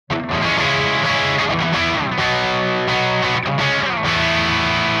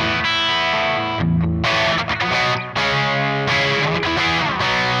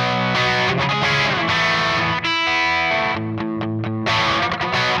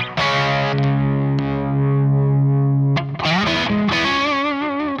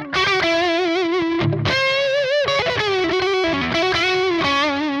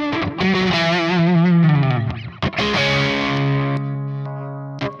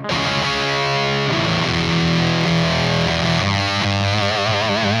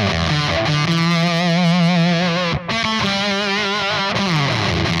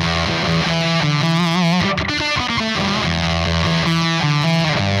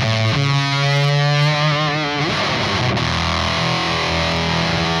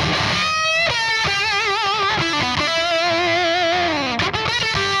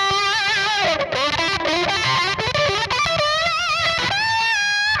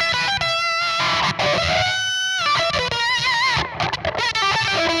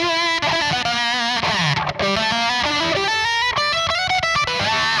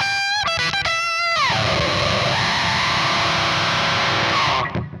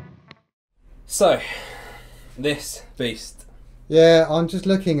So, this beast. Yeah, I'm just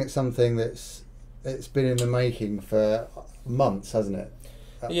looking at something it's been in the making for months, hasn't it?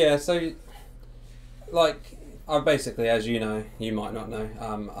 Yeah, so, like, I basically, as you know, you might not know,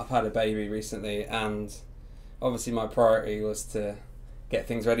 I've had a baby recently, and obviously my priority was to get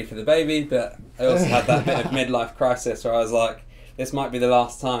things ready for the baby, but I also had that bit of midlife crisis where I was like, this might be the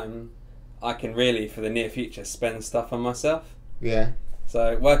last time I can really, for the near future, spend stuff on myself. Yeah.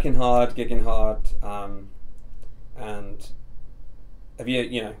 So working hard, gigging hard, and have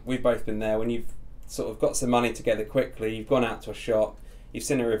you know, we've both been there when you've sort of got some money together quickly, you've gone out to a shop, you've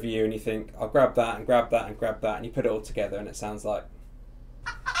seen a review and you think, I'll grab that and grab that and grab that, and you put it all together and it sounds like,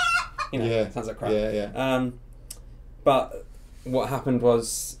 you know, Yeah. it sounds like crap. Yeah. But what happened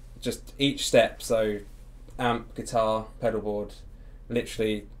was just each step, so amp, guitar, pedal board,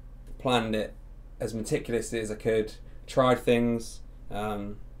 literally planned it as meticulously as I could, tried things,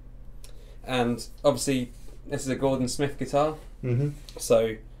 and obviously this is a Gordon Smith guitar,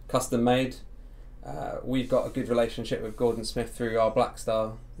 so custom made. We've got a good relationship with Gordon Smith through our Black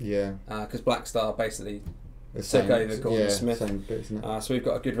Star, because Black Star basically took over Gordon Smith, same bit, isn't it? so we've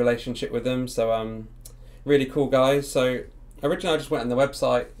got a good relationship with them, so really cool guys. So originally I just went on the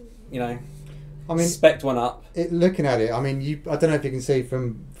website, you know, I mean, spec'd one up. Looking at it, I mean, I don't know if you can see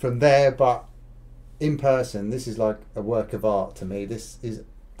from there, but in person, this is like a work of art to me. This is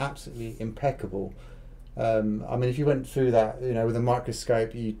absolutely impeccable. I mean, if you went through that, you know, with a microscope,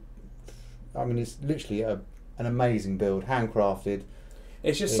 I mean, it's literally an amazing build, handcrafted.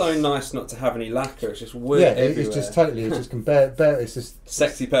 It's just so nice not to have any lacquer. It's just wood everywhere. It's just totally. It's just it's just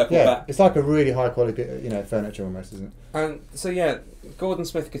sexy purple back. It's like a really high quality bit, you know, furniture almost, isn't it? And so yeah, Gordon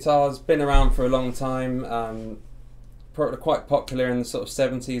Smith guitars been around for a long time. Probably quite popular in the sort of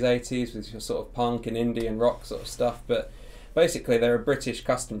 70s, 80s with your sort of punk and indie and rock sort of stuff. But basically, they're a British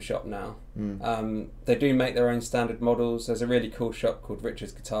custom shop now. They do make their own standard models. There's a really cool shop called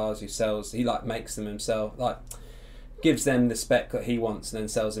Richard's Guitars he like makes them himself, like gives them the spec that he wants and then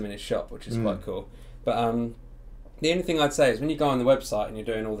sells them in his shop, which is quite cool. But the only thing I'd say is when you go on the website and you're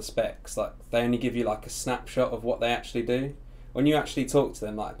doing all the specs, like they only give you like a snapshot of what they actually do. When you actually talk to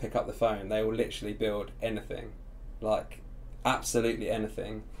them, like pick up the phone, they will literally build anything, like absolutely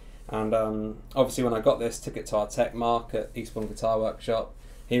anything. And obviously when I got this, took it to our tech Mark at Eastbourne Guitar Workshop,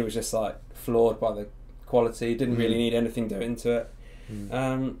 he was just like floored by the quality, didn't really need anything doing to it.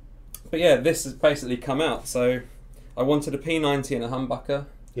 But yeah, this has basically come out. So I wanted a P90 and a humbucker.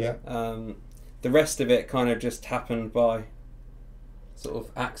 Yeah. The rest of it kind of just happened by sort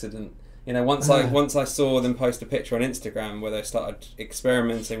of accident. You know, once I saw them post a picture on Instagram where they started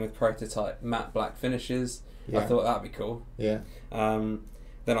experimenting with prototype matte black finishes, I thought that'd be cool. Yeah.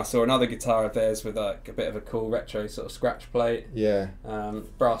 Then I saw another guitar of theirs with like a bit of a cool retro sort of scratch plate. Yeah.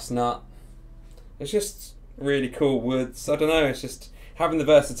 Brass nut. It's just really cool woods. I don't know, it's just having the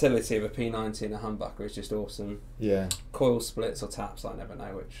versatility of a P90 and a humbucker is just awesome. Yeah. Coil splits or taps, I never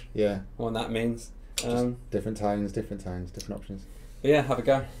know which one that means. Different tones, different options. But yeah, have a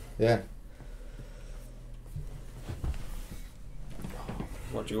go. Yeah.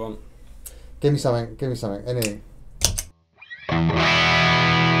 What do you want? Give me something, anything.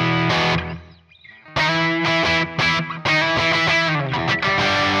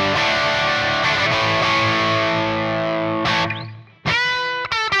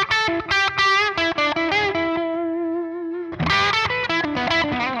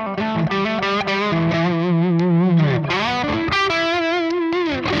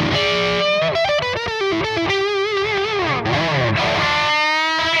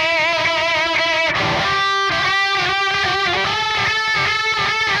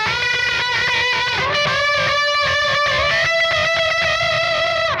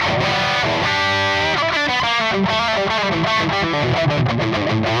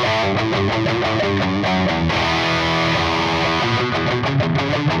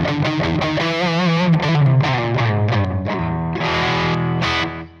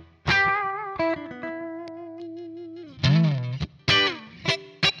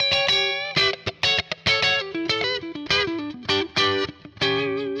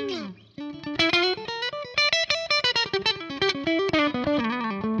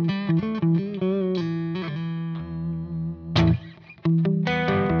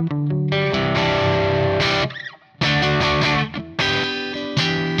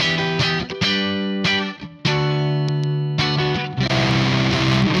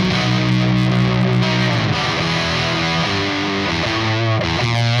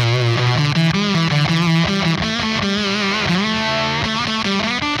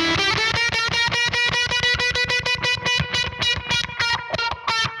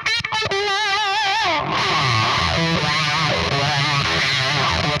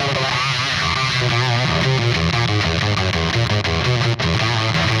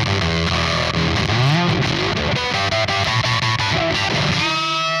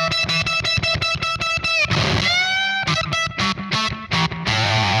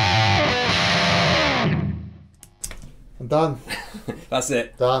 done. That's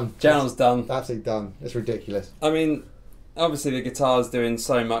it. Done. Channel's done. Absolutely done. It's ridiculous. I mean, obviously the guitar's doing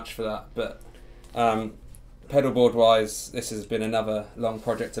so much for that, but pedal board wise, this has been another long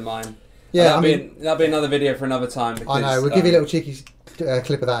project of mine. Yeah, that'll be another video for another time. Because, I know. We'll give you a little cheeky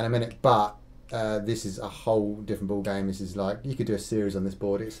clip of that in a minute, but this is a whole different ball game. This is like, you could do a series on this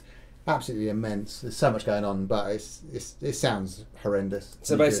board. It's absolutely immense. There's so much going on, but it sounds horrendous.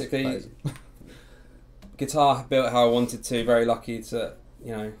 So basically, guitar built how I wanted to. Very lucky to,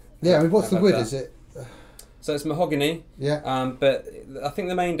 you know. Yeah, I mean, what's the wood? Is it? So it's mahogany. Yeah. But I think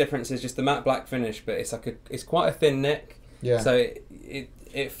the main difference is just the matte black finish. But it's like it's quite a thin neck. Yeah. So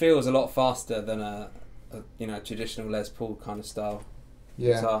it feels a lot faster than a you know, traditional Les Paul kind of style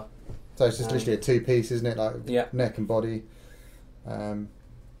guitar. So it's just literally a two-piece, isn't it? Like neck and body.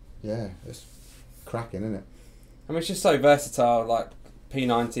 Yeah, it's cracking, isn't it? I mean, it's just so versatile. Like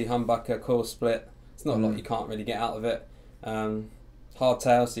P90, humbucker, core split. It's not a lot you can't really get out of it.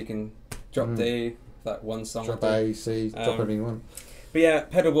 Hardtail, so you can drop D, like one song. Drop A, C, drop everything you want. But yeah,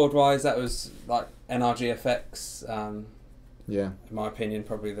 pedal board wise, that was like NRG Effects. Yeah. In my opinion,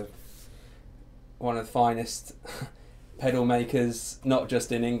 probably one of the finest pedal makers, not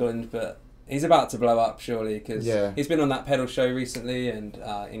just in England, but he's about to blow up surely, because he's been on that pedal show recently and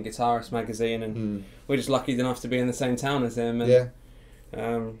in Guitarist magazine, and we're just lucky enough to be in the same town as him.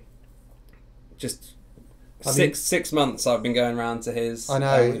 And, just six months I've been going around to his. I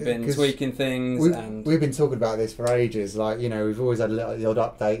know. We've been tweaking things, and we've been talking about this for ages. Like, you know, we've always had the odd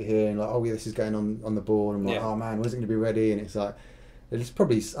update here, and like, oh yeah, this is going on the board, and like, oh man, when's it going to be ready? And it's like, it's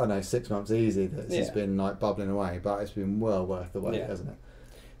probably, I don't know, 6 months easy that this has been like bubbling away, but it's been well worth the wait, hasn't it?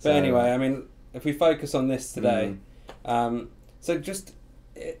 But anyway, I mean, if we focus on this today, so just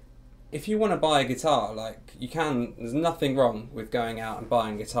if you want to buy a guitar, like, you can, there's nothing wrong with going out and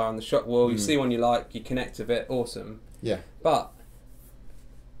buying a guitar on the shop wall. You see one you like, you connect with it, awesome. Yeah. But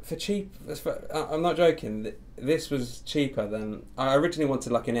for cheap, I'm not joking, this was cheaper than, I originally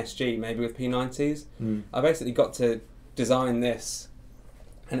wanted like an SG, maybe with P90s. I basically got to design this,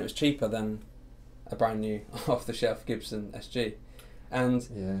 and it was cheaper than a brand new off-the-shelf Gibson SG.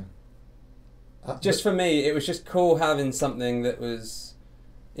 And just for me, it was just cool having something that was,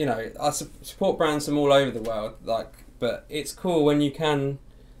 you know, I support brands from all over the world, like, but it's cool when you can,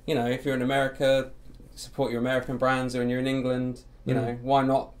 you know, if you're in America, support your American brands, or when you're in England, you know, why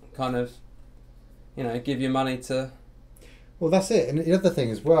not kind of, you know, give your money to. Well, that's it. And the other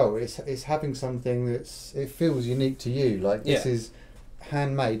thing as well is having something it feels unique to you. Like, this is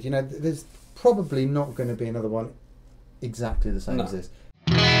handmade. You know, there's probably not going to be another one exactly the same as this.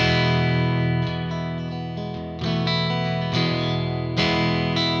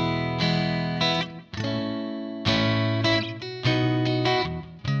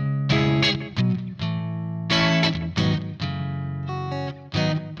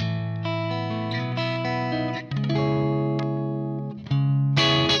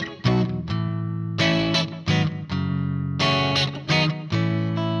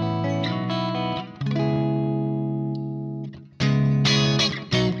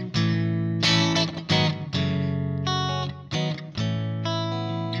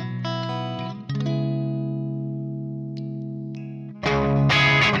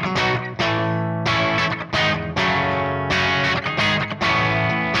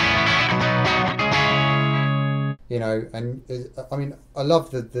 You know, and I mean, I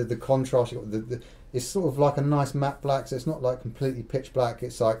love the contrast. You've got it's sort of like a nice matte black, so it's not like completely pitch black.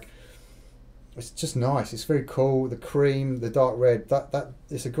 It's like, it's just nice. It's very cool. The cream, the dark red, that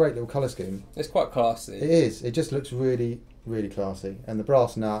it's a great little colour scheme. It's quite classy. It is. It just looks really, really classy. And the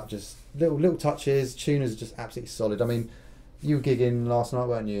brass nut, just little touches. Tuners are just absolutely solid. I mean, you were gigging last night,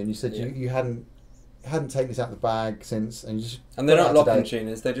 weren't you? And you said you hadn't taken this out of the bag since, and they're not locking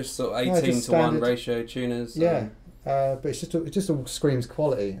tuners. They're just sort of 18:1 ratio tuners. Yeah. But it just all screams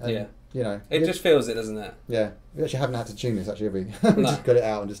quality. And, you know, it just feels it, doesn't it? Yeah, we actually haven't had to tune this actually, have we? We just got it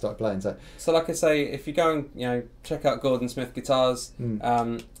out and just started playing. So like I say, if you go and, you know, check out Gordon Smith Guitars,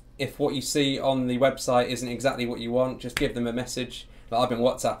 if what you see on the website isn't exactly what you want, just give them a message. Like, I've been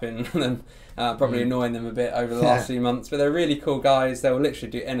WhatsApping them, probably annoying them a bit over the last few months, but they're really cool guys. They will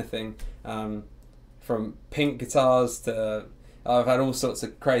literally do anything, from pink guitars to. I've had all sorts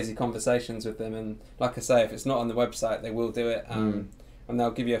of crazy conversations with them, and like I say, if it's not on the website, they will do it, and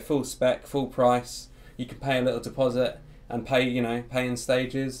they'll give you a full spec, full price. You can pay a little deposit and pay in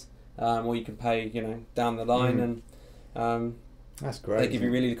stages, or you can pay, down the line, and that's great. They give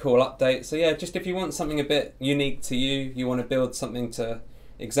you really cool updates. So yeah, just if you want something a bit unique to you, you want to build something to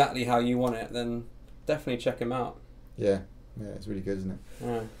exactly how you want it, then definitely check them out. Yeah, it's really good, isn't it?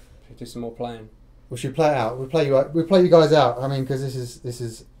 Yeah, do some more playing. Well, should we play it out? We'll play you guys out. I mean, because this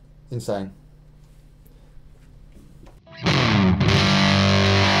is insane.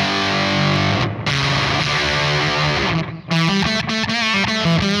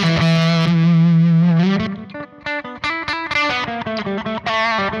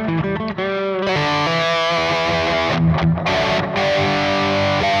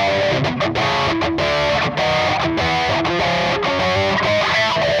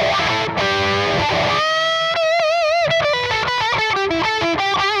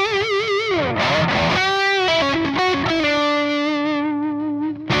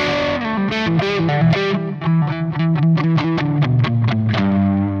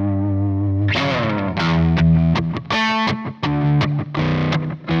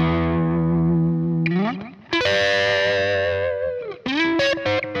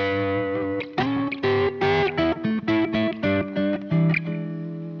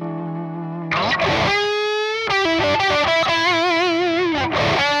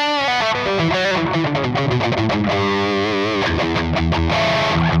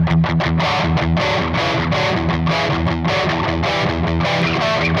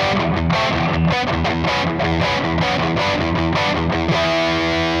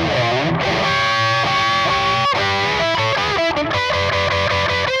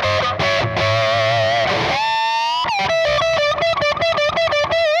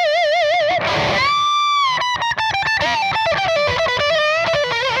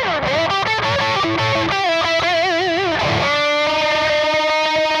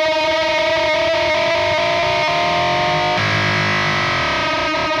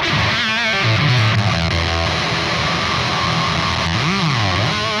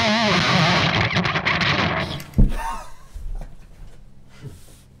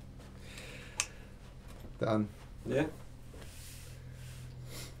 Done. Yeah.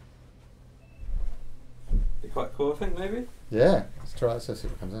 Be quite cool, I think, maybe. Yeah. Let's try it. So see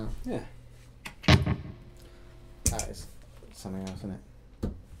what comes out. Yeah. That is something else, isn't it?